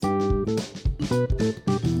All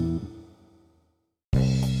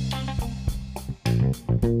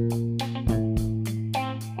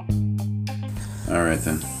right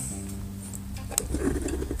then.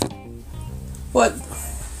 What?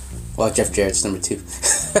 Well, Jeff Jarrett's number 2.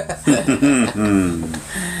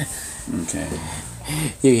 Okay.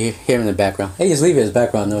 You hear him in the background. Hey, just leave it as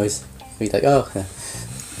background noise. He's like, oh, okay.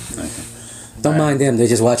 Don't mind them. They're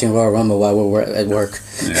just watching Royal Rumble while we're at work.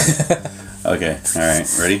 Yeah. Okay. All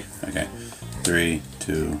right. Ready? Okay. 3,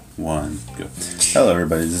 2, 1, go. Hello,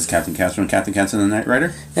 everybody. This is Captain Katz from Captain Katz and the Night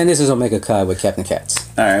Rider. And this is Omega Kai with Captain Katz.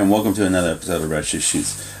 All right, and welcome to another episode of Red Shirt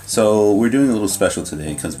Shoots. So we're doing a little special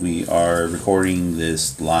today because we are recording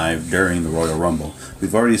this live during the Royal Rumble.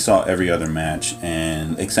 We've already saw every other match,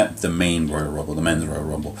 and except the main Royal Rumble, the men's Royal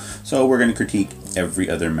Rumble. So we're going to critique every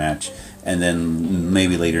other match, and then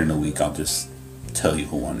maybe later in the week I'll just tell you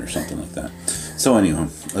who won or something like that. So anyway,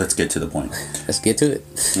 let's get to the point. Let's get to it.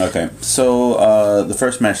 Okay, so the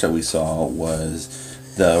first match that we saw was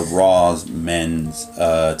the Raw's men's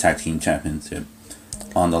tag team championship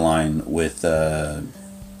on the line with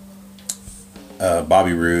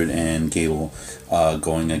Bobby Roode and Gable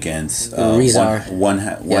going against one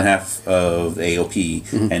half of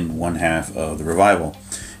AOP and one half of the Revival,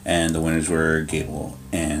 and the winners were Gable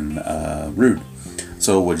and Roode.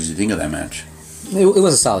 So what did you think of that match? It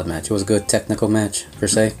was a solid match. It was a good technical match, per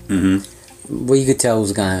se. Mm-hmm. Well, you could tell who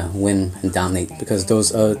was going to win and dominate because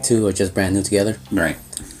those two are just brand new together. Right.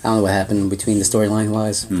 I don't know what happened between the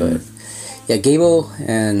storyline-wise, but yeah, Gable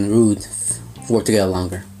and Roode worked together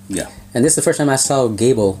longer. Yeah. And this is the first time I saw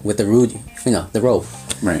Gable with the Roode, the robe.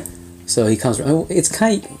 Right. So he comes. It's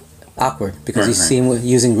kind of awkward because you see him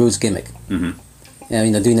using Roode's gimmick. Mm-hmm.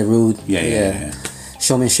 And, doing the Roode. Yeah.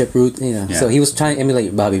 Showmanship Roode. Yeah. So he was trying to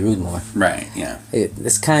emulate Bobby Roode more. Right. Yeah.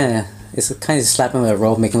 It's kind of slapping with a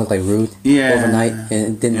robe, making him look like Roode. Yeah. Overnight, and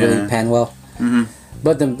it didn't really pan well. Mm-hmm.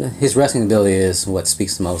 But his wrestling ability is what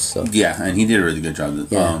speaks the most. So. Yeah, and he did a really good job.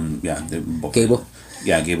 Gable.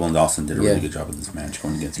 Yeah, Gable and Dawson did a really good job of this match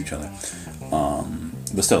going against each other.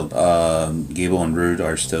 But still, Gable and Roode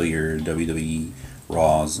are still your WWE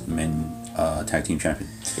Raw's men tag team champion.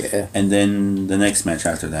 Yeah. And then the next match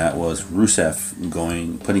after that was Rusev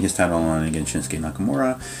putting his title on against Shinsuke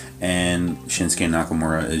Nakamura, and Shinsuke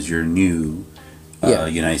Nakamura is your new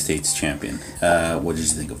United States champion. What did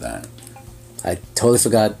you think of that? I totally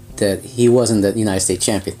forgot that he wasn't the United States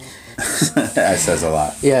champion. That says a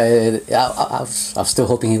lot. Yeah, I was still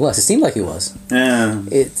hoping he was. It seemed like he was. Yeah.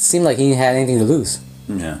 It seemed like he didn't have anything to lose.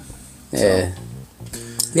 Yeah. Yeah.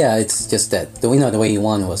 Yeah, it's just that the way he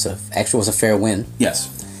won was a fair win. Yes.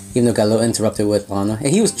 Even though it got a little interrupted with Lana, and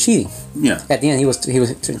he was cheating. Yeah. At the end, he was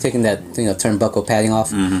taking that turnbuckle padding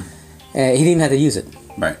off, and he didn't even have to use it.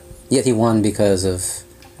 Right. Yet he won because of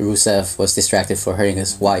Rusev was distracted for hurting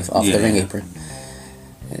his wife off the ring apron,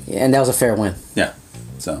 and that was a fair win. Yeah.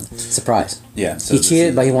 So. Surprise. Yeah. So he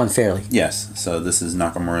cheated, but he won fairly. Yes. So this is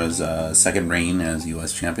Nakamura's second reign as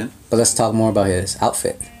U.S. champion. But let's talk more about his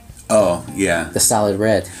outfit. Oh, yeah. The solid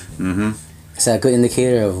red. Mm-hmm. Is that a good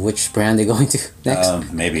indicator of which brand they're going to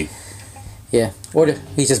next? Maybe. Yeah. Or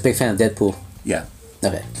he's just a big fan of Deadpool. Yeah.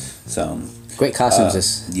 Okay. So. Great costumes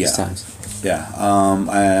this times. Yeah.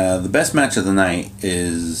 The best match of the night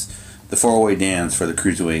is the 4-way dance for the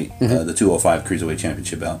Cruiserweight, the 205 Cruiserweight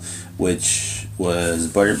Championship belt, which was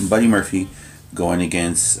Buddy Murphy going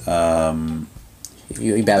against...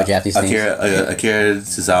 You battle Japanese names. Akira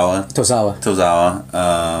Tozawa,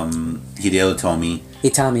 Hideo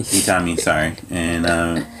Itami, sorry, and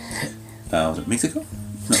was it Mexico?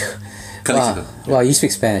 No. Calisto. Wow, you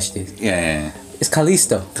speak Spanish, dude. Yeah. It's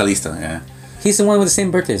Calisto, yeah. He's the one with the same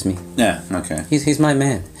birthday as me. Yeah, okay. He's my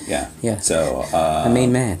man. Yeah. So, the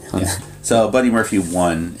main man. Yeah. So Buddy Murphy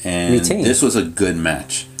won, and this was a good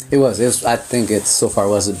match. It was. I think it so far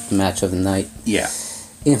was a match of the night. Yeah.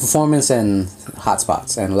 In performance and hot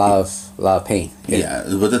spots and a lot of pain. Yeah,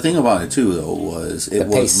 but the thing about it too, though, was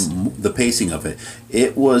the pacing of it.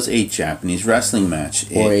 It was a Japanese wrestling match,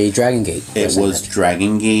 or a Dragon Gate. It was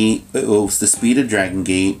Dragon Gate. It was the speed of Dragon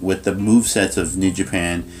Gate with the movesets of New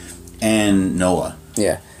Japan and Noah.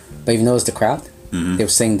 Yeah, but you noticed the crowd? Mm-hmm. They were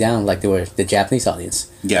sitting down like they were the Japanese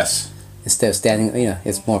audience. Yes. Instead of standing,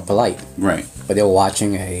 it's more polite. Right. But they were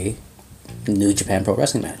watching a New Japan Pro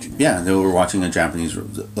Wrestling match. Yeah, they were watching a Japanese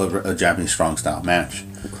strong style match.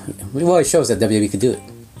 Well, it shows that WWE could do it.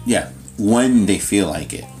 Yeah, when they feel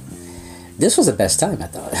like it. This was the best time, I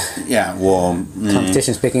thought. Yeah, well,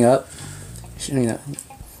 competition's picking up.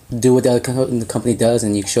 Do what the company does,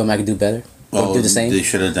 and you show them I can do better. Well, do the same. They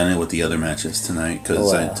should have done it with the other matches tonight,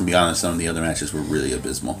 because to be honest, some of the other matches were really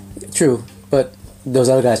abysmal. True, but those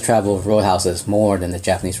other guys travel roadhouses more than the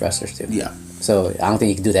Japanese wrestlers do. Yeah. So I don't think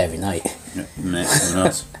you can do that every night. Yeah. Who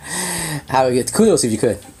knows? Kudos if you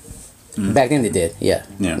could. Back then they did. Yeah.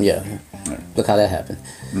 Yeah. Look how that happened.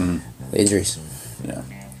 Injuries. Yeah.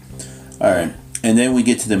 All right, and then we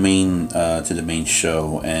get to the main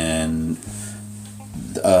show, and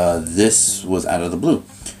this was out of the blue.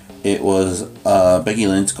 It was Becky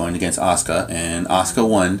Lynch going against Asuka, and Asuka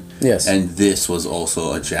won. Yes. And this was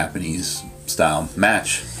also a Japanese style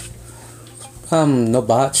match. No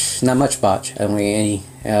botch, not much botch. I don't think any.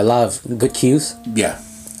 A lot of good cues. Yeah.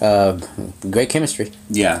 Great chemistry.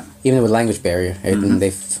 Yeah. Even with language barrier, and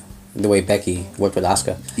the way Becky worked with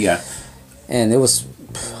Asuka. Yeah. And it was,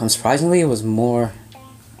 surprisingly, it was more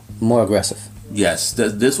aggressive. Yes.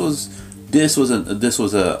 This was a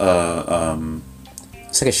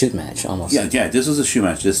It's like a shoot match almost. Yeah. This was a shoe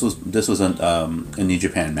match. This was a New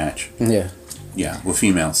Japan match. Yeah. Yeah, with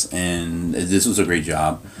females, and this was a great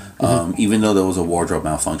job. Even though there was a wardrobe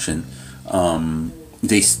malfunction,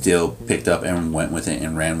 they still picked up and went with it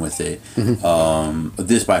and ran with it.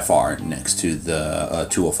 This by far next to the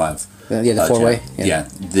 205. Yeah, the four-way. Yeah,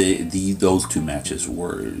 those two matches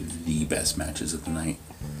were the best matches of the night.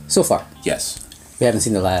 So far. Yes. We haven't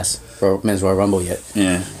seen the last for Men's Royal Rumble yet.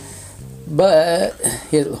 Yeah. But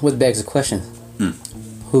what begs the question: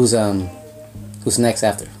 who's next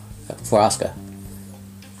after for Asuka?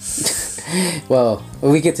 Well,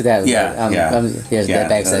 when we get to that, that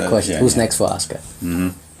begs that question: who's next for Asuka?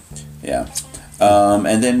 Yeah.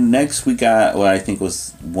 And then next we got what I think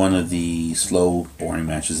was one of the slow, boring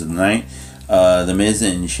matches of the night. The Miz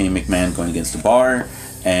and Shane McMahon going against the Bar.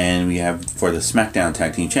 And we have for the SmackDown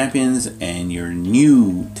Tag Team Champions, and your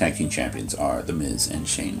new Tag Team Champions are The Miz and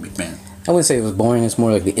Shane McMahon. I wouldn't say it was boring. It's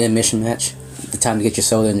more like the intermission match. The time to get your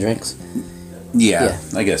soda and drinks. Yeah.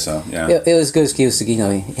 I guess so, yeah. It was a good excuse to,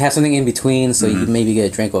 have something in between so you could maybe get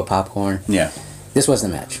a drink or popcorn. Yeah. This was the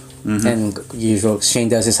match. And usual, Shane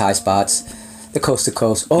does his high spots. The coast to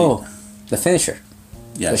coast. Oh, the finisher.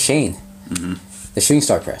 Yeah. For Shane. The shooting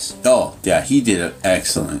star press. Oh, yeah, he did an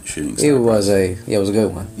excellent shooting star press. It was a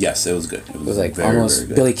good one. Yes, it was good. It was like very, almost very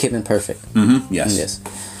good. Billy Kidman perfect. Yes.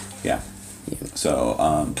 Yeah. So,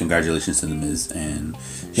 congratulations to The Miz and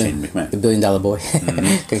Shane McMahon. The $1 billion boy.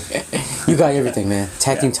 You got everything, man.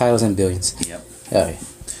 Tag team titles and billions. Yep. Oh, yeah.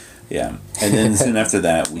 Yeah. And then soon after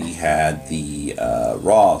that, we had the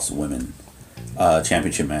Raw's Women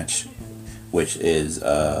Championship match, which is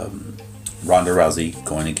Ronda Rousey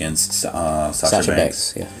going against Sasha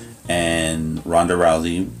Banks. Yeah. And Ronda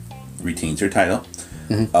Rousey retains her title.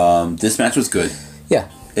 This match was good. Yeah.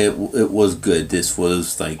 It was good. This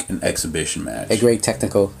was like an exhibition match. A great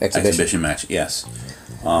technical exhibition. Exhibition match, yes.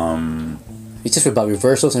 It's just about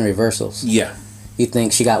reversals and reversals. Yeah. You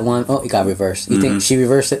think she got one, oh, it got reversed. You think she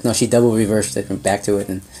reversed it? No, she double reversed it and back to it.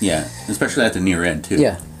 And yeah, especially at the near end, too.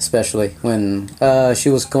 Yeah, especially when she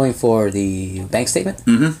was going for the bank statement.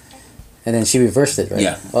 And then she reversed it, right?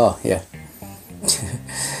 Yeah. Oh, yeah.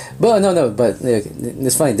 But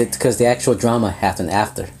it's funny because the actual drama happened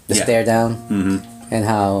after. The stare down and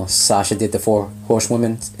how Sasha did the 4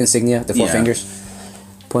 horsewomen insignia, the 4 fingers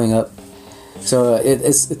pointing up. So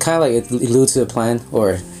it's kind of like it alludes to the plan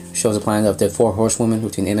or shows a plan of the 4 horsewomen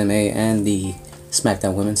between MMA and the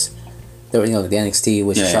SmackDown women's. There were, the NXT,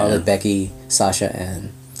 which Charlotte, Becky, Sasha,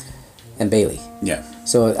 and Bayley. Yeah.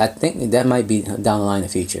 So I think that might be down the line in the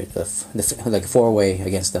future, the 4-way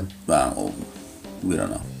against them. Well, we don't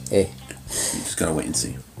know. Hey. You just gotta wait and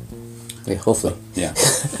see. Yeah, hopefully. Yeah.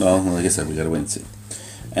 Well, like I said, we gotta wait and see.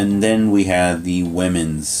 And then we had the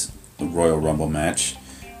women's Royal Rumble match,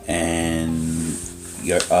 and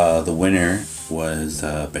the winner was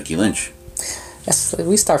Becky Lynch. Yes,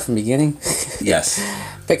 we start from the beginning. Yes.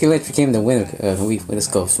 Becky Lynch became the winner. Let's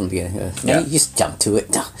go from the beginning. You just jump to it.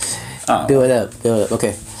 Build it up.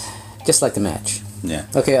 Okay. Just like the match. Yeah.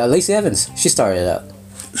 Okay, Lacey Evans. She started it up.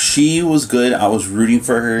 She was good. I was rooting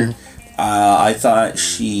for her. I thought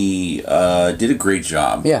she did a great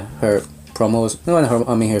job. Yeah, her promo was...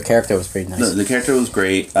 her character was pretty nice. The character was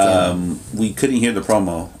great. We couldn't hear the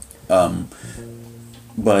promo.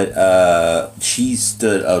 But she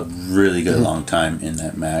stood a really good long time in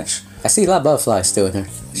that match. I see a lot of butterflies still in her.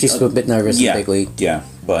 She's a bit nervous in the big league. Yeah,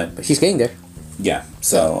 but she's getting there. Yeah,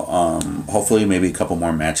 so hopefully maybe a couple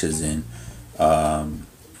more matches in.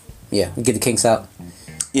 Yeah, get the kinks out.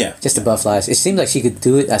 Yeah, just the butterflies. It seems like she could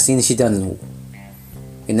do it. I seen she done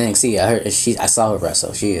in NXT. I saw her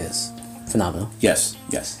wrestle. She is phenomenal. Yes.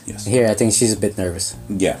 Here, I think she's a bit nervous.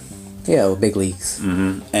 Yeah. Yeah, with big leagues.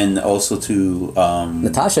 And also to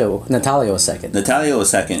Natalia was second. Natalia was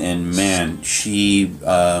second, and man, she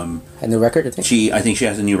A new record, I think. I think she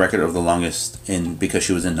has a new record of the longest in because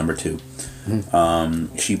she was in number 2.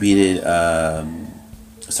 She beat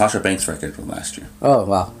Sasha Banks' record from last year. Oh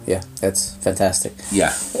wow, yeah, that's fantastic.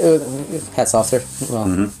 Yeah. Hats off to her.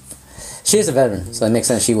 Well, she is a veteran, so it makes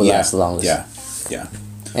sense she will last the longest. Yeah.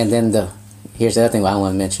 And then here's the other thing I don't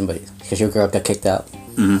want to mention, but because your girl got kicked out.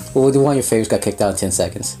 Well, one of your favorites got kicked out in 10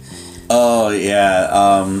 seconds. Oh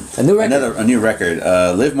yeah, a new record. A new record.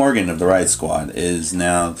 Liv Morgan of the Riot Squad is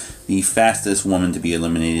now the fastest woman to be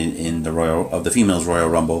eliminated in the females Royal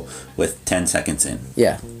Rumble with 10 seconds in.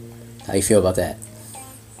 Yeah, how you feel about that?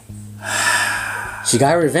 She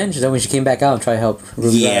got her revenge though when she came back out and tried to help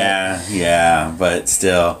Ruby. Yeah, but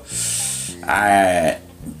still, I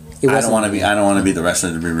don't want to be the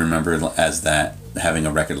wrestler to be remembered as that, having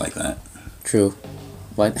a record like that. True.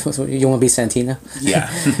 What? You want to be Santina? Yeah.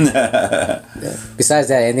 Besides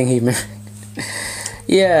that ending,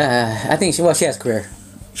 yeah, I think she has a career.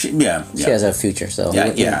 She has a future. So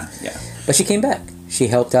yeah. But she came back. She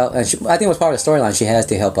helped out, and I think it was part of the storyline. She has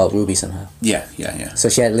to help out Ruby somehow. Yeah. So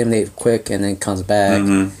she had eliminated quick, and then comes back.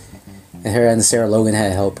 And her and Sarah Logan had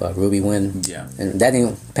to help Ruby win. Yeah. And that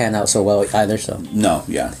didn't pan out so well either. So no,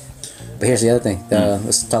 yeah. But here's the other thing.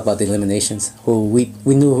 Let's talk about the eliminations. Who we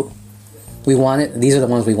knew we wanted. These are the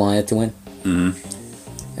ones we wanted to win.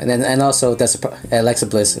 And also Alexa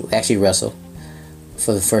Bliss actually wrestled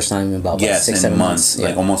for the first time in about 6-7 months.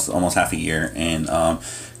 Like almost half a year. And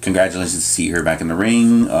congratulations to see her back in the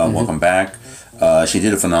ring. Welcome back. She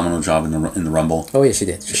did a phenomenal job in the Rumble. Oh yeah, she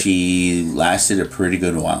did. She lasted a pretty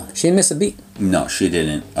good while. She didn't miss a beat. No, she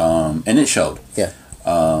didn't. And it showed. Yeah.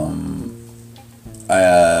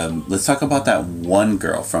 Let's talk about that one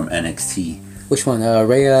girl from NXT. Which one?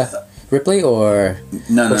 Rhea Ripley or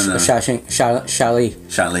no. Shali.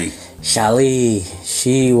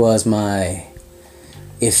 She was my.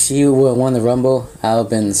 If she would have won the Rumble, I would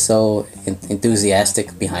have been so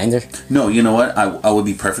enthusiastic behind her. No, you know what? I would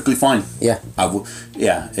be perfectly fine. Yeah. I would.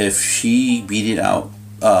 Yeah, if she beat it out,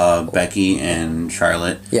 Becky and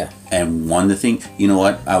Charlotte. Yeah. And won the thing. You know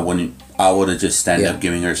what? I wouldn't. I would have just stand up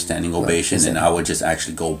giving her a standing ovation, and I would just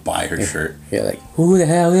actually go buy her shirt. Yeah, like who the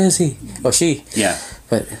hell is he? Or she? Yeah.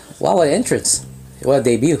 But wow, what an entrance! What a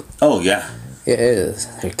debut! Oh yeah. It is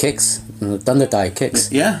her kicks, Thunder Thigh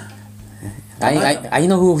kicks. Yeah. I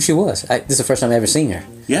know who she was. This is the first time I've ever seen her.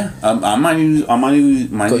 Yeah, I might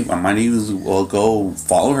even go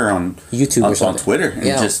follow her on YouTube or something. On Twitter and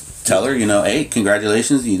just tell her, hey,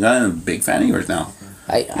 congratulations, I'm a big fan of yours now.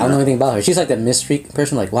 I don't know anything about her. She's like that mystery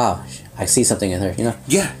person. Like, wow, I see something in her.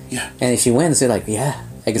 Yeah. And if she wins, they're like, yeah,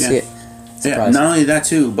 I can see it. Yeah, not only that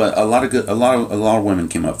too, but a lot of women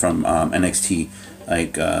came up from NXT,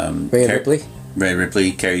 like Rhea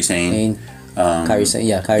Ripley, Kairi Sane. Kairi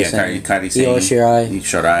Sane. Io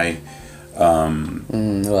Shirai.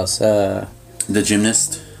 Who else? The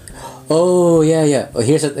gymnast. Oh yeah. Well,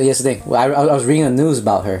 here's the thing. Well, I was reading the news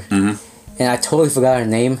about her, and I totally forgot her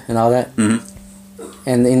name and all that.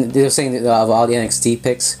 And they were saying that of all the NXT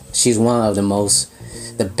picks, she's one of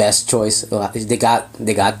the best choice. They got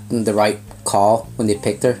the right call when they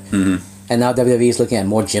picked her. And now WWE is looking at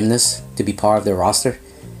more gymnasts to be part of their roster.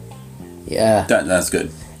 Yeah, that's good.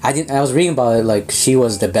 I was reading about it, like she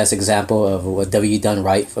was the best example of what WWE done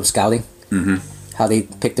right of scouting. How they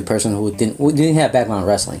picked the person who didn't have background in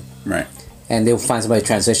wrestling. Right. And they'll find somebody to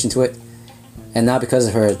transition to it. And now because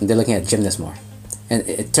of her, they're looking at gymnasts more. And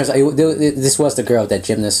it turns out this was the girl, that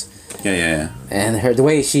gymnast. Yeah. And the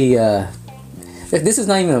way she. This is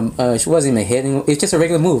not even. She wasn't even hitting. It's just a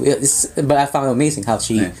regular move. But I found it amazing how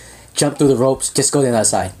she jumped through the ropes, just go to the other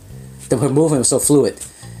side. Her movement was so fluid.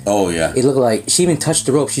 Oh yeah. It looked like she even touched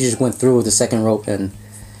the rope. She just went through the second rope and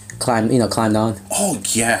climbed on. Oh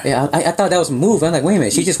yeah. Yeah, I thought that was a move. I'm like, wait a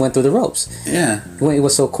minute, she just went through the ropes. Yeah. It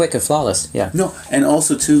was so quick and flawless. Yeah. No, and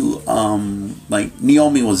also too, like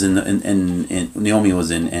Naomi was in the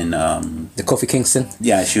Kofi Kingston.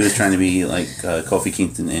 Yeah, she was trying to be like Kofi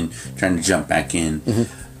Kingston and trying to jump back in.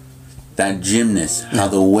 That gymnast, how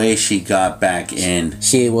the way she got back in.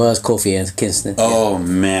 She was Kofi Kingston. Oh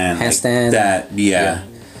man, handstand.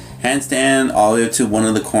 Handstand all the way to one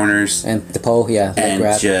of the corners. And the pole,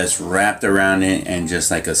 and just wrapped around it and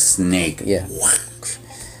just like a snake. Yeah.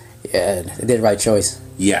 Yeah, they did the right choice.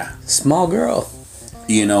 Yeah. Small girl.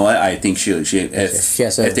 You know what? I think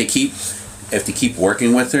if they keep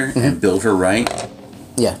working with her and build her right.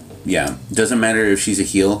 Yeah. Yeah. Doesn't matter if she's a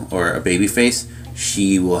heel or a baby face,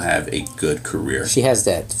 she will have a good career. She has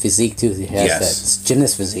that physique too. She has that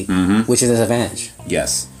gymnast physique, which is an advantage.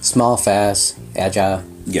 Yes. Small, fast, agile.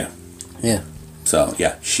 Yeah. Yeah. So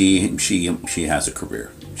yeah, she has a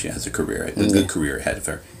career. She has a career, a good career ahead of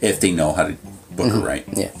her if they know how to book her right.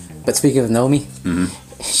 Yeah. But speaking of Naomi,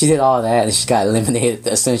 she did all that and she got eliminated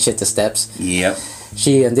as soon as she hit the steps. Yep.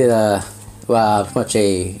 She did pretty much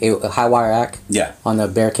a high wire act. Yeah. On the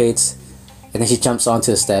barricades, and then she jumps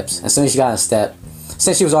onto the steps. As soon as she got on a step,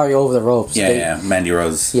 since she was already over the ropes. Yeah. Mandy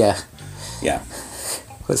Rose. Yeah. Yeah.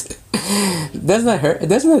 Doesn't that hurt?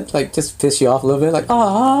 Doesn't it like just piss you off a little bit? Like,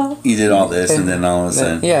 ah. You did all this, and then all of a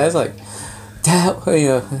sudden. Yeah, it's like that. You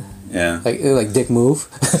know. Yeah. Like dick move.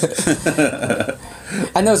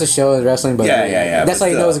 I know it's a show of wrestling, but yeah. That's how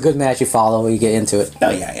you know it's a good match. You follow, you get into it. Oh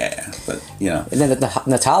yeah. But you know. And then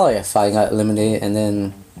Natalia fighting got eliminated, and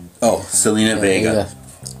then. Oh, Selena Vega.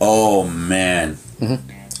 Oh man.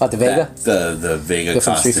 Oh, the Vega. The Vega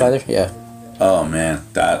from costume. Street Fighter, yeah. Oh man,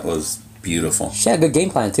 that was beautiful. She had a good game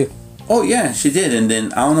plan too. Oh yeah, she did, and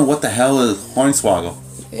then I don't know what the hell is Hornswoggle.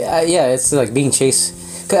 Yeah, it's like being chased.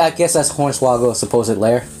 'Cause I guess that's Hornswoggle's supposed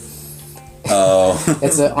lair. Oh.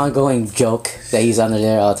 It's an ongoing joke that he's under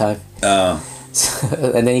there all the time. Oh.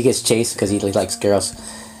 And then he gets chased because he likes girls.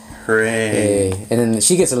 Hooray! And then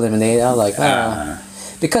she gets eliminated. I was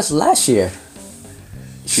like, because last year.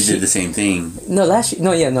 She did the same thing. Last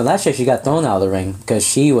year she got thrown out of the ring because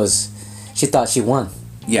she thought she won.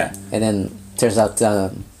 Yeah. And then turns out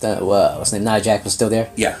what's her name? Nia Jax was still there.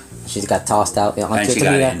 Yeah. She got tossed out. And she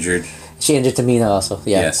got injured. She injured Tamina also.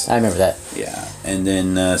 Yeah, yes. I remember that. Yeah. And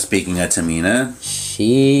then speaking of Tamina,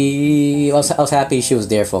 I was happy she was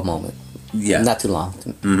there for a moment. Yeah. Not too long.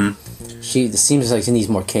 Mm-hmm. She seems like she needs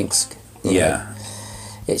more kinks. Yeah.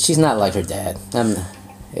 She's not like her dad.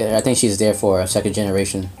 I think she's there for a second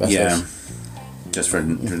generation wrestlers. Yeah. Just for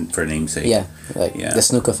namesake. Yeah. The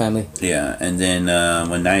Snuka family. Yeah. And then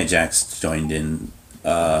when Nia Jax joined in,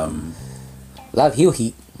 a lot of heel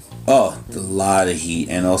heat. Oh, a lot of heat,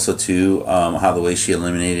 and also too, how the way she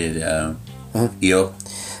eliminated Io.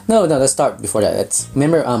 No, let's start before that.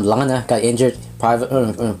 Remember, Lana got injured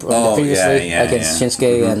previously against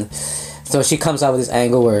Shinsuke, and so she comes out with this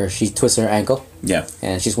angle where she twists her ankle. Yeah,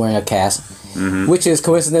 and she's wearing a cast, which is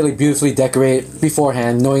coincidentally beautifully decorated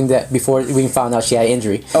beforehand, knowing that before we found out she had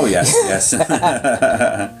injury. Oh yes.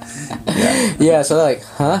 Yeah. So like,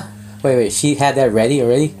 huh? Wait, she had that ready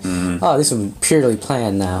already? Mm-hmm. Oh, this is purely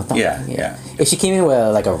planned now. Yeah. If she came in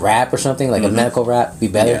with like a wrap or something, like a medical wrap, it'd be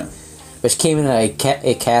better. Yeah. But she came in a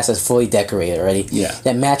cast that's fully decorated already. Yeah.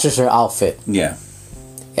 That matches her outfit. Yeah.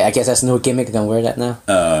 I guess that's no gimmick. Gonna wear that now.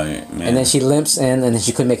 Man. And then she limps in, and then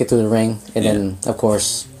she couldn't make it through the ring. And then, of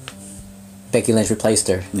course, Becky Lynch replaced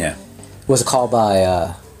her. Yeah. Was called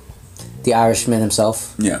by the Irishman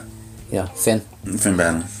himself. Yeah. Finn. Finn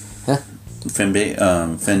Balor. Huh? Finley.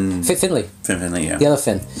 Finley. Finn Finley, yeah. The other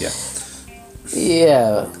Finn. Yeah.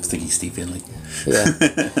 Yeah. I was thinking Steve Finley. Yeah.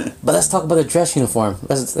 But let's talk about the dress uniform.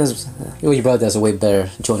 Your brother does a way better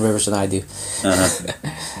Joan Rivers than I do.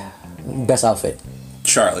 Best outfit.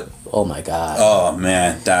 Charlotte. Oh my god. Oh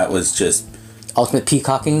man, that was just ultimate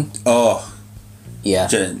peacocking. Oh. Yeah.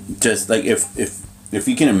 Just like if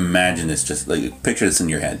you can imagine this, just like picture this in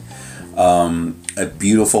your head. A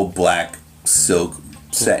beautiful black silk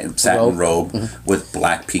satin robe with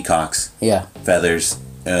black peacocks. Yeah. Feathers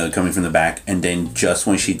coming from the back, and then just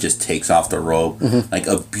when she just takes off the robe, like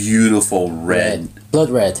a beautiful red. Blood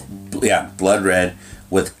red. Yeah, blood red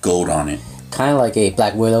with gold on it. Kind of like a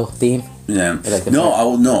Black Widow theme. Yeah. Like I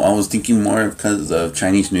was thinking more because of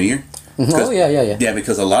Chinese New Year. Oh yeah. Yeah,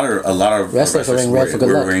 because a lot of wrestlers were wearing red for good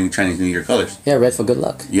luck. Wearing Chinese New Year colors. Yeah, red for good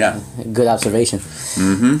luck. Yeah. Good observation.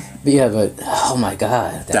 But oh my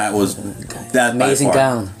god, that was amazing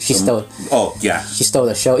gown. She stole. Oh yeah. She stole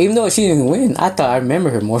the show, even though she didn't win. I thought I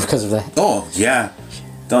remember her more because of that. Oh yeah.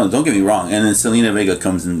 Don't get me wrong. And then Selena Vega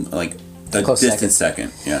comes in like a distant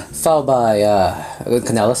second. Yeah. Followed by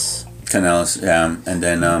Kanellis. Yeah, and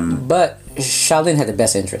then. But Shaolin had the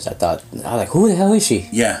best interest. I thought. I was like, who the hell is she?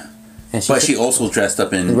 Yeah. But she also dressed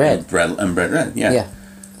up in red. Red. Yeah. Yeah.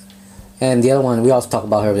 And the other one, we also talk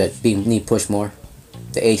about her that being need pushed more.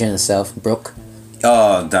 The agent herself, Brooke.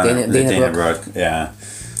 Oh, Dana Brooke. Yeah.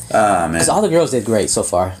 Man. Because all the girls did great so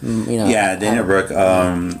far. Yeah, Dana Brooke.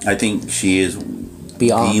 I think she is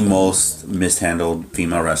beyond the most mishandled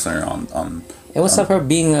female wrestler on. And what's up her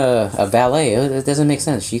being a valet? It doesn't make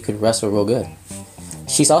sense. She could wrestle real good.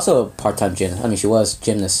 She's also a part-time gymnast. I mean, she was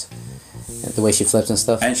gymnast. The way she flips and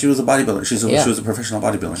stuff. And she was a bodybuilder. She was a professional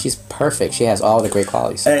bodybuilder. She's perfect. She has all the great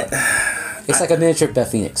qualities. It's like a miniature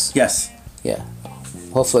Beth Phoenix. Yes. Yeah.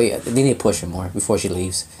 Hopefully, they need to push her more before she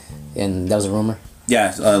leaves. And that was a rumor.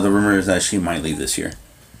 Yeah, the rumor is that she might leave this year.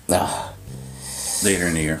 Later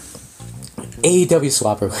in the year. AEW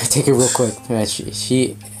swapper. Take it real quick.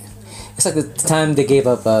 It's It's like the time they gave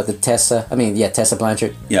up the Tessa. I mean, yeah, Tessa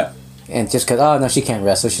Blanchard. Yeah. And just because, oh no, she can't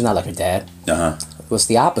wrestle. She's not like her dad. It was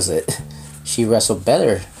the opposite. She wrestled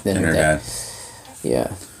better than her dad.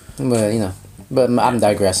 Yeah, but but I'm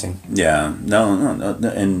digressing. Yeah, no,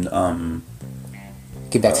 and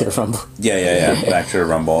get back to the Rumble. Yeah. Back to the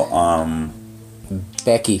Rumble.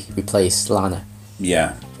 Becky replaced Lana.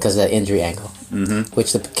 Yeah. Because of that injury angle,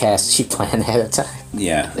 which the cast she planned ahead of time.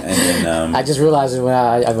 Yeah, and then I just realized it when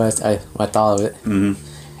I thought of it.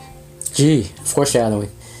 Gee, foreshadowing.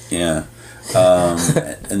 Yeah,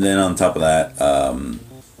 and then on top of that,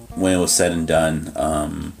 when it was said and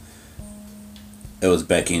done, it was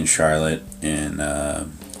Becky and Charlotte in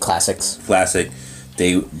Classics. Classic.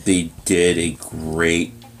 They did a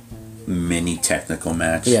great mini technical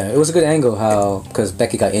match. Yeah, it was a good angle because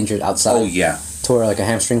Becky got injured outside. Oh yeah, tore like a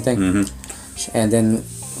hamstring thing, and then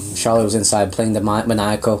Charlotte was inside playing the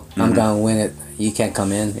maniacal. I'm gonna win it. You can't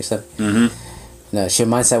come in. He said. No, her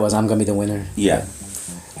mindset was I'm gonna be the winner. Yeah.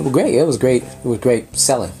 It was great. It was great. It was great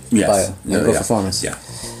selling. Yes. Good performance. Yeah.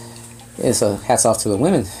 And so hats off to the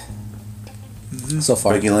women. So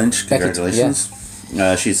far. Becky Lynch, congratulations.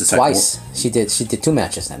 She's the second. Twice. She did 2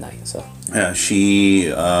 matches that night. So. Yeah, she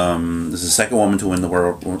is the second woman to win the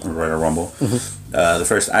Royal Rumble. The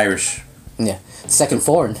first Irish. Yeah. Second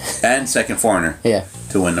foreign. And second foreigner. Yeah.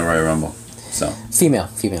 To win the Royal Rumble. So. Female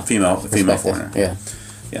foreigner. Yeah.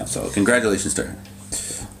 Yeah. So congratulations to her.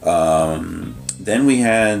 Then we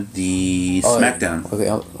had the SmackDown. Okay.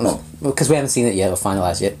 Because we haven't seen it yet or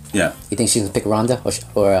finalized yet. Yeah. You think she's gonna pick Ronda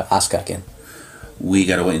or Asuka again? We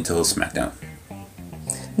gotta wait until SmackDown.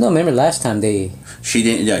 No, remember last time She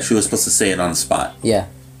didn't. Yeah, she was supposed to say it on the spot. Yeah.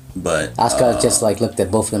 But Asuka just looked at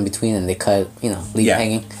both of them between and they cut, leave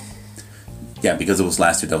hanging. Yeah, because it was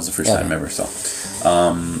last year. That was the first time ever. So.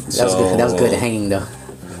 That was good hanging though.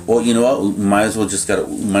 Well, you know what? We might as well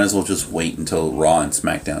just wait until Raw and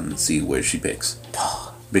SmackDown and see where she picks.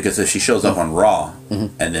 Because if she shows up on Raw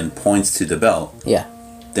and then points to the belt,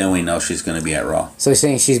 then we know she's going to be at Raw. So you're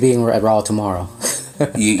saying she's being at Raw tomorrow?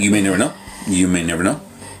 you may never know. You may never know.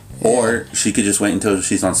 Or she could just wait until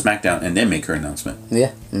she's on SmackDown and then make her announcement.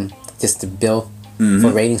 Yeah, just to bill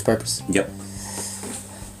for ratings purpose. Yep.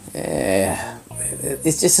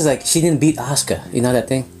 It's just like she didn't beat Asuka. You know that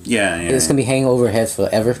thing? Yeah. It's gonna be hanging over her head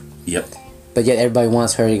forever. Yep. But yet everybody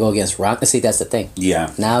wants her to go against Ronda. See, that's the thing.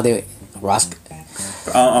 Yeah. Now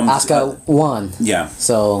Asuka won. Yeah.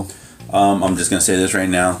 So. I'm just gonna say this right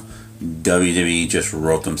now. WWE just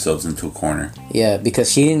wrote themselves into a corner. Yeah,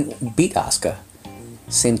 because she didn't beat Asuka.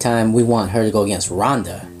 Same time, we want her to go against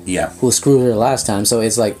Ronda. Yeah. Who screwed her last time? So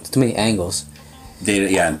it's like too many angles.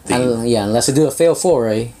 Unless they do a fail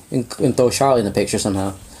foray and throw Charlotte in the picture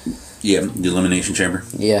somehow. Yeah, the Elimination Chamber.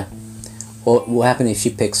 Yeah. What will happen if she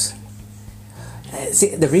picks?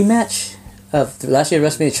 See, the rematch of last year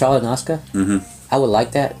WrestleMania, Charlotte and Asuka. I would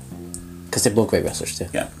like that because they're both great wrestlers too.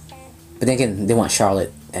 Yeah. But then again, they want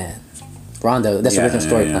Charlotte and Ronda. That's the original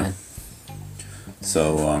story plan.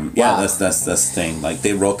 So that's the thing. Like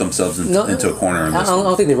they wrote themselves into a corner. I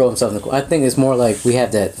don't think they wrote themselves in the corner. I think it's more like we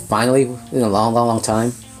have that finally in a long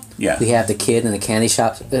time. Yeah. We have the kid in the candy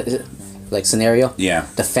shop like scenario. Yeah.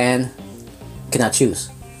 The fan cannot choose.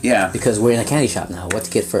 Yeah. Because we're in a candy shop now. What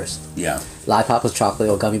to get first? Yeah. Lollipop with chocolate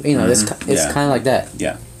or gummy. It's kind of like that.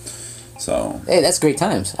 Yeah. So. Hey, that's great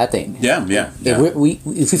times. I think. Yeah. If we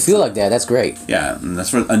feel like that, that's great. Yeah, and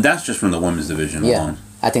that's just from the women's division alone.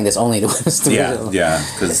 I think that's only the women's division. Yeah,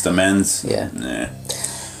 because the men's. Yeah. Nah.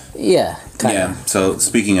 Yeah. Yeah. So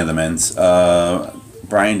speaking of the men's,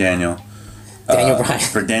 Bryan Daniel. Bryan.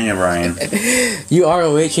 For Daniel Bryan. You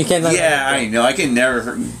ROH, you can't. Yeah, I know. I can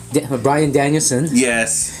never. Bryan Danielson.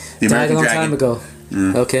 Yes. The Died American a long Dragon. time ago.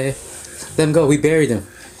 Okay. Let him go. We buried him.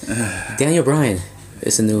 Daniel Bryan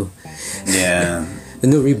is a new. Yeah. The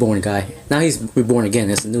new reborn guy. Now he's reborn again.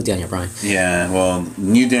 It's the new Daniel Bryan. Yeah. Well,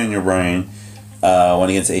 new Daniel Bryan went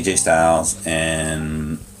against AJ Styles,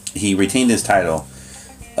 and he retained his title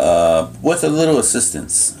with a little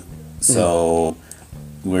assistance. So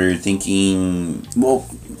we're thinking,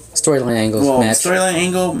 storyline angles. Match. Storyline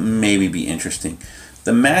angle maybe be interesting.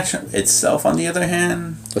 The match itself, on the other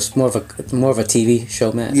hand, it's more of a TV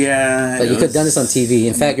show match. Yeah, like you could have done this on TV.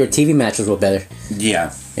 In fact, your TV matches were better.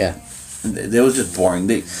 Yeah. Yeah. It was just boring.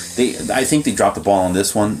 I think they dropped the ball on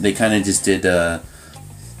this one. They kind of just did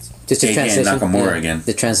just a transition. Nakamura again.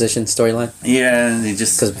 The transition storyline. Yeah, they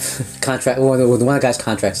just because contract. Well, one of the guy's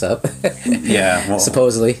contract's up. Yeah, well,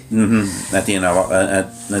 supposedly. At the end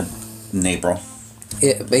of in April.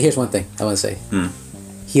 Yeah, but here's one thing I want to say.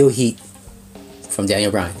 Heel heat from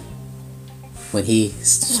Daniel Bryan when he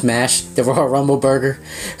smashed the Royal Rumble burger.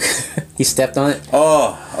 He stepped on it.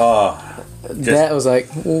 that was like,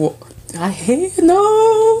 I hate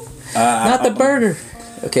not the burger.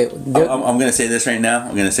 Okay, I'm gonna say this right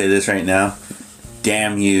now.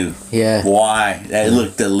 Damn you! Yeah. Why? That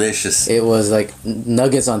looked delicious. It was like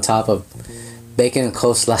nuggets on top of bacon and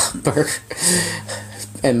coleslaw burger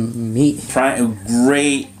and meat.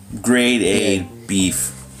 Great grade A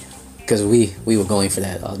beef. Because we were going for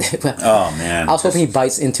that all day. Oh man! I was hoping he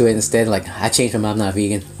bites into it instead. Like, I changed my mind, I'm not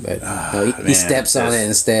vegan, but no, he steps on it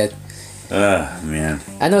instead. Man.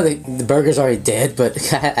 I know the burger's already dead, but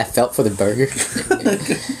I felt for the burger.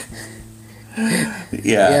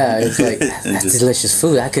 Yeah, it's like, that's delicious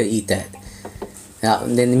food. I could eat that. Now,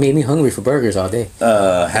 then it made me hungry for burgers all day.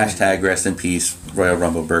 Hashtag rest in peace, Royal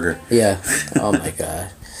Rumble burger. Yeah. Oh my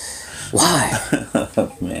god. Why?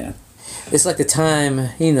 Oh, man. It's like the time,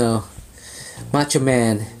 Macho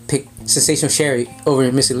Man picked Sensational Sherry over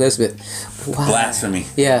Miss Elizabeth. Why? Blasphemy.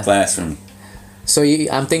 Yeah. Blasphemy. So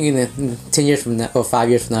I'm thinking that 10 years from now, or 5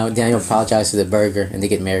 years from now, Daniel apologizes to the burger and they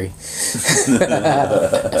get married.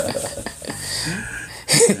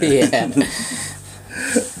 Yeah.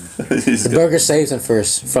 The burger saves him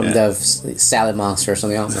first from the salad monster or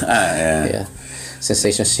something else. Yeah.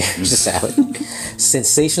 Sensational Sherry salad.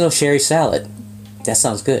 Sensational Sherry salad. That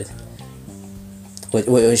sounds good.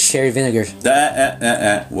 With sherry vinegar.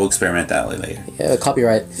 We'll experiment that later. Yeah,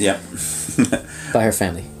 copyright. Yep. By her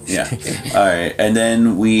family. Yeah. All right. And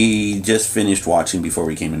then we just finished watching before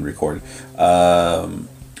we came and recorded.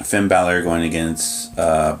 Finn Balor going against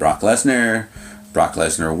Brock Lesnar. Brock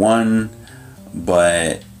Lesnar won,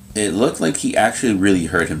 but it looked like he actually really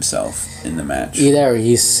hurt himself in the match. Either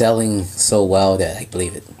he's selling so well that I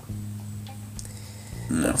believe it.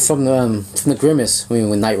 No. From the grimace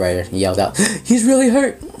when Knight Rider yelled out, "He's really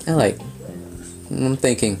hurt!" I'm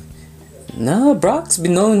thinking, no, Brock's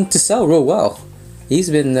been known to sell real well. He's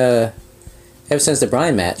been ever since the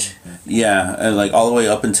Bryan match. Yeah, and like all the way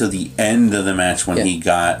up until the end of the match when he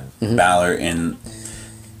got Balor in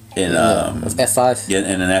F5. Yeah,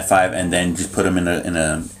 in an F5, and then just put him in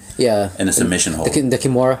a submission hold. The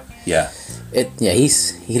Kimura. Yeah.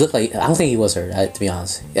 He looked like, I don't think he was hurt, to be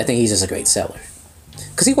honest. I think he's just a great seller.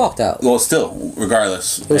 Because he walked out. Well, still,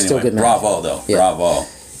 regardless. It was still a good match. Bravo, though. Yeah. Bravo.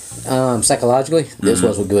 Psychologically, this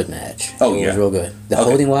was a good match. Oh, it was real good. The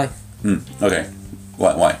holding, why? Okay.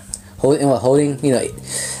 Why? Holding,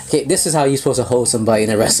 okay, this is how you're supposed to hold somebody in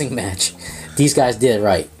a wrestling match. These guys did it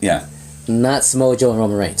right. Yeah. Not Samoa Joe and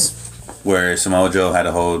Roman Reigns. Where Samoa Joe had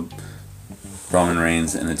to hold Roman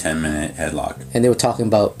Reigns in a 10-minute headlock. And they were talking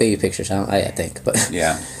about baby pictures, I think. But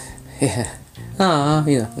yeah. Yeah. Ah,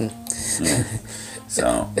 Yeah.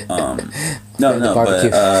 So, no,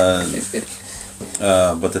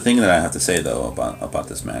 but the thing that I have to say though about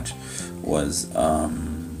this match was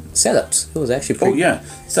setups. It was actually pretty. Oh yeah,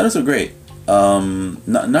 setups were great.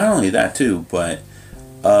 Not only that too, but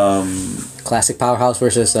classic Powerhouse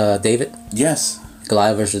versus David. Yes.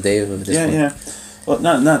 Goliath versus David. Yeah. Well,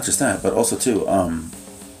 not just that, but also too,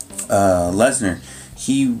 Lesnar.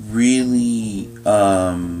 He really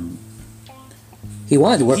he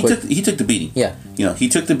wanted to work he took the beating. Yeah. He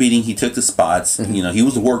took the beating. He took the spots. Mm-hmm. He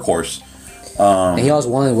was the workhorse. And he always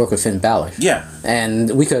wanted to work with Finn Balor. Yeah.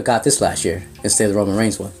 And we could have got this last year instead of the Roman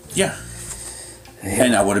Reigns one. Yeah.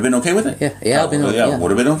 And I would have been okay with it. Yeah.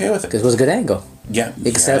 Would have been okay with it. Because it was a good angle. Yeah.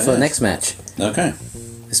 They could set up for the next match. Okay.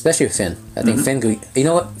 Especially with Finn. I think Finn could... You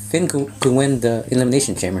know what? Finn could win the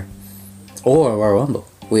Elimination Chamber. Or Royal Rumble.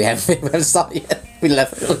 We haven't started yet. We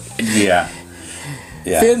left early. Yeah.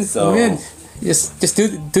 Yeah. Finn, so... win. Just do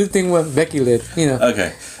the thing what Becky did,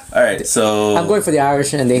 Okay. All right. So I'm going for the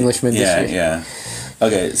Irish and the Englishman this year. Yeah.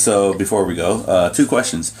 Okay. So before we go, 2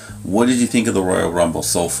 questions. What did you think of the Royal Rumble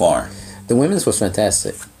so far? The women's was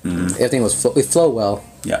fantastic. Everything was it flowed well.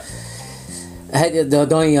 Yeah. I had the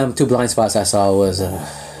only 2 blind spots I saw was it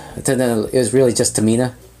was really just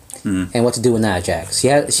Tamina and what to do with Nia Jax. She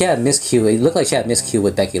had miscue. It looked like she had miscue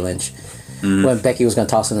with Becky Lynch. When Becky was gonna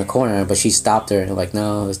toss her in the corner, but she stopped her and like,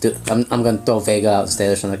 no, I'm gonna throw Vega out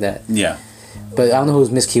instead or something like that. Yeah. But I don't know whose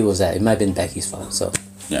miscue was that. It might have been Becky's fault. So.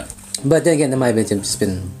 Yeah. But then again, there might have just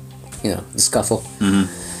been, the scuffle.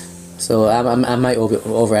 So I might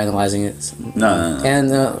overanalyzing it. No.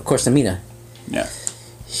 And of course, Tamina. Yeah.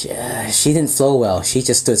 She didn't flow well. She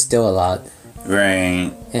just stood still a lot.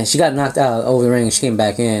 Right. And she got knocked out over the ring. She came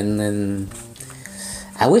back in, and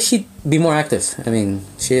I wish she'd be more active. I mean,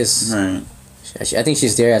 she is. Right. I think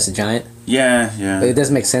she's there as a giant. Yeah. But it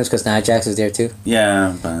doesn't make sense because Nia Jax is there too.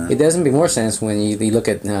 Yeah, but it doesn't make more sense when you look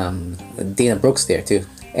at Dana Brooks there too,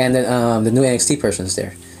 and then the new NXT person's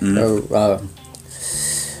there.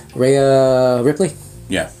 Rhea Ripley.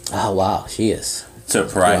 Yeah. Oh wow, she is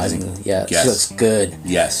surprising. Yeah, yes. she looks good.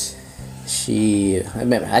 Yes.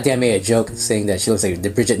 I think I made a joke saying that she looks like the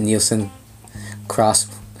Bridget Nielsen cross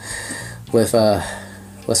with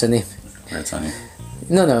what's her name? Red Sonja.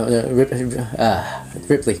 No,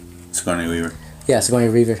 Ripley. Sigourney Weaver. Yeah, Sigourney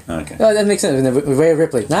Weaver. Okay. Oh, that makes sense. Rhea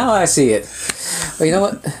Ripley. Now I see it. But you know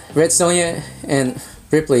what? Red Sonja and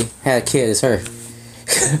Ripley had a kid. It's her.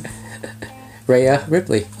 Rhea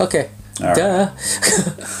Ripley. Okay. All Duh.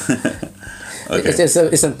 Okay.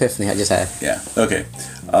 It's an epiphany I just had. Yeah. Okay.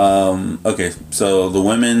 Okay. So the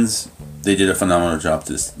women's, they did a phenomenal job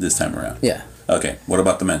this time around. Yeah. Okay. What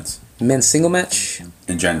about the men's? Men's single match.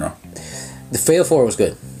 In general. The Fatal 4 was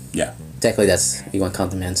good. Yeah. Technically, that's you want to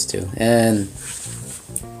count the men's too, and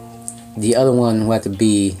the other one who had to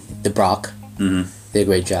be the Brock. Mm-hmm. Did a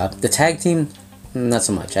great job. The tag team, not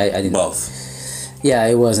so much. I didn't. Both. Yeah,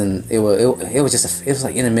 it wasn't. It was just it was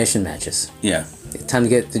like intermission matches. Yeah. Time to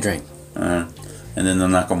get the drink. And then the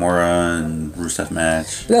Nakamura and Rusev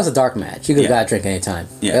match. But that was a dark match. You could have got a drink anytime.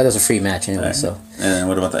 Yeah. That was a free match anyway. Right. So. And then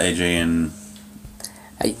what about the AJ and?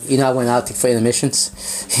 I went out for intermissions.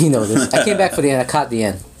 You know this. I came back for the end. I caught the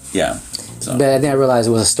end. Yeah. So. But then I realized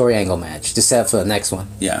it was a story angle match to set up for the next one.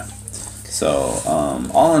 Yeah. So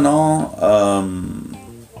all in all,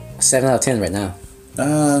 7 out of 10 right now.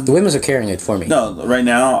 The women's are carrying it for me. No, right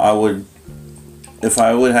now I would, if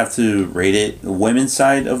I would have to rate it, the women's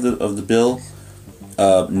side of the bill,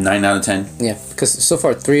 9 out of 10. Yeah, because so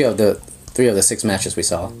far 3 of the 6 matches we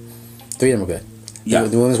saw, 3 of them were good. Yeah.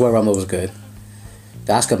 The women's Royal Rumble was good.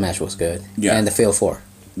 The Asuka match was good. Yeah. And the Fatal 4.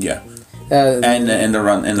 Yeah. And the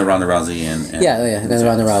Ronda Rousey and then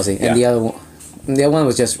Ronda Rousey, and the other one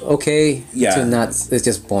was just okay. Yeah. To not, it's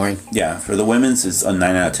just boring. Yeah, for the women's, it's a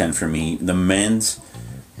 9 out of 10 for me. The men's,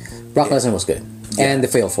 Brock Lesnar was good, and the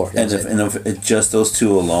Fatal 4. And if just those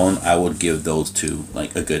two alone, I would give those two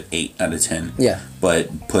like a good 8 out of 10. Yeah.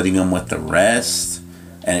 But putting them with the rest,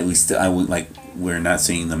 and we're not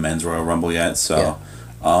seeing the men's Royal Rumble yet, so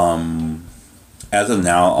as of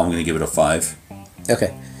now, I'm gonna give it a 5.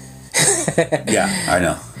 Okay. Yeah, I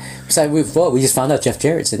know. Besides, we just found out Jeff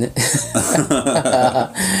Jarrett's in it.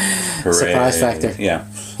 Surprise factor. Yeah.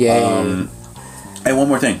 Yeah. And one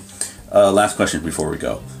more thing. Last question before we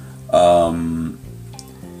go.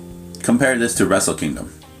 Compare this to Wrestle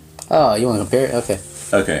Kingdom. Oh, you want to compare it? Okay.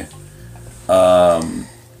 Okay.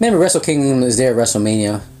 Remember, Wrestle Kingdom is their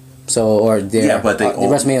WrestleMania, but the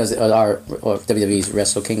WrestleMania are WWE's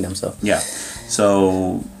Wrestle Kingdom. So yeah.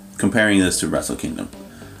 So comparing this to Wrestle Kingdom.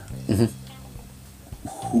 Mm-hmm.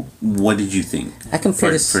 What did you think? I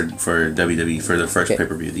compared this for WWE for the first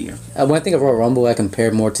pay-per-view of the year. When I think of Royal Rumble, I compare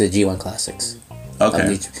more to the G1 Classics.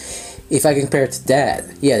 Okay. If I compare it to that,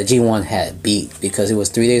 yeah, the G1 had it beat because it was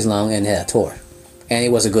 3 days long and had a tour, and it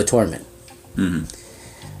was a good tournament. Mm-hmm.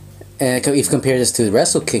 And if you compare this to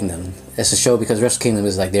Wrestle Kingdom, it's a show because Wrestle Kingdom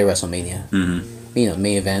is like their WrestleMania. Mm-hmm. You know,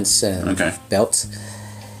 main events and belts.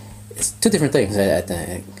 It's 2 different things, I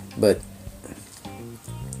think, but.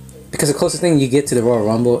 Because the closest thing you get to the Royal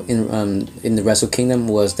Rumble in the Wrestle Kingdom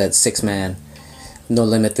was that 6-man, no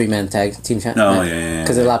limit 3-man tag team match. Oh yeah.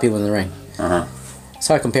 Because there are a lot of people in the ring. It's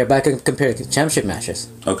hard to compare, but I can compare the championship matches.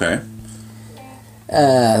 Okay.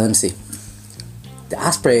 Let me see. The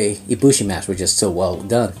Ospreay Ibushi match was just so well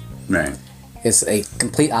done. Right. It's a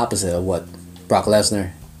complete opposite of what Brock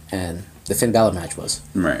Lesnar and the Finn Balor match was.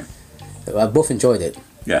 Right. I both enjoyed it.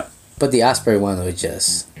 Yeah. But the Ospreay one was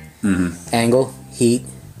just angle, heat.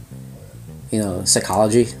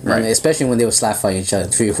 Psychology. Right. I mean, especially when they would slap fight each other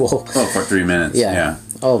in 3 wall. Oh, for 3 minutes. Yeah.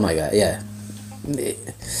 Oh my god. Yeah.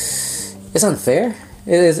 It's unfair.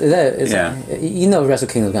 It is. Wrestle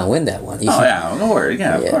Kingdom's gonna win that one. No worry.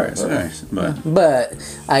 Yeah, of course. But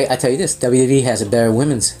I tell you this, WWE has a better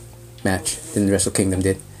women's match than Wrestle Kingdom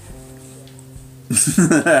did.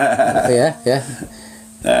 Yeah.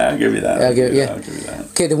 I'll give you that. I'll give you that.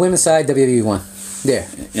 Okay, the women's side, WWE won. There.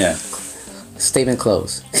 Yeah. Statement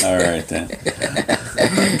closed. All right then.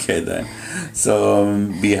 Okay then. So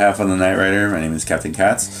on behalf of the Night Rider, my name is Captain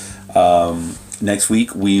Katz. Next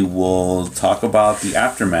week we will talk about the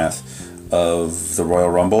aftermath of the Royal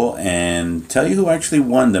Rumble and tell you who actually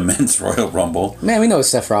won the men's Royal Rumble. Man, we know it's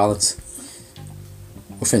Seth Rollins.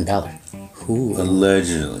 Or Finn Balor. Who?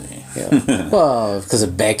 Allegedly. Yeah. Well, because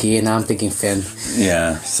of Becky, and now I'm thinking Finn.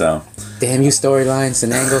 Yeah, so. Damn you, storylines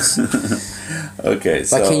and angles. Okay,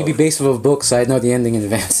 so. Why can't you be based off a book so I know the ending in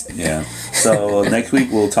advance? Yeah. So next week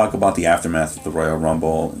we'll talk about the aftermath of the Royal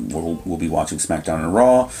Rumble. We'll be watching SmackDown and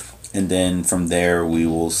Raw. And then from there we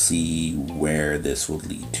will see where this will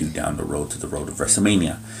lead to down the road to the road of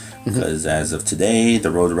WrestleMania. Because as of today, the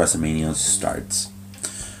road to WrestleMania starts.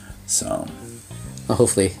 So. Well,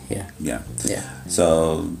 hopefully, yeah. Yeah. Yeah.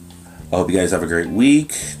 So, I hope you guys have a great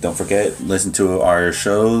week. Don't forget, listen to our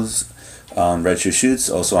shows on Red Shoe Shoots,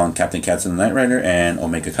 also on Captain Cats and the Knight Rider, and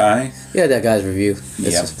Omega Kai. Yeah, that guy's review.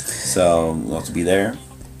 Yep. So we'll also be there.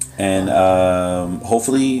 And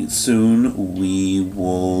hopefully soon we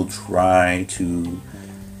will try to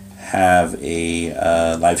have a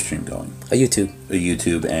live stream going. A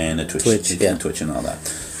YouTube and a Twitch yeah. and Twitch and all that.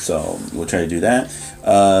 So we'll try to do that.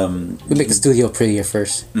 We make the studio prettier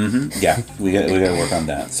first. Mm-hmm. Yeah, we got to work on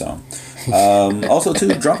that. So also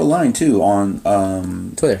too, drop a line too on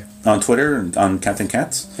Twitter. On Twitter, on Captain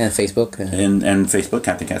Cats. And Facebook. And Facebook,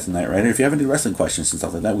 Captain Cats and Knight Rider. If you have any wrestling questions and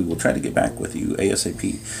stuff like that, we will try to get back with you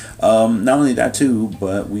ASAP. Not only that too,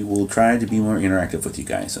 but we will try to be more interactive with you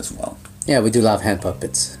guys as well. Yeah, we do a lot of hand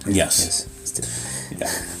puppets. Yes. Yeah.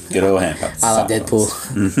 Good old hand puppets. I love Deadpool.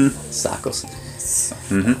 Mm-hmm. Sockles.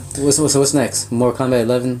 Mm-hmm. What's next? Mortal Kombat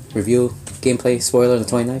 11 review, gameplay, spoiler, the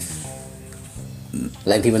 29th?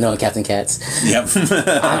 Letting people know Captain Cats. Yep.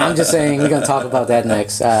 I'm just saying we're gonna talk about that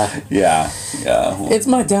next. Yeah. It's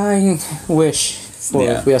my dying wish for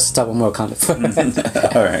we have to talk about Mortal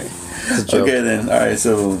Kombat. All right. Okay then. All right.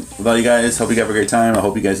 So love you guys. Hope you have a great time. I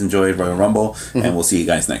hope you guys enjoyed Royal Rumble, and we'll see you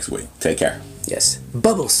guys next week. Take care. Yes.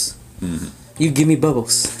 Bubbles. Mm-hmm. You give me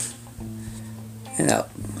bubbles. And out.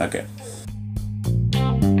 Okay.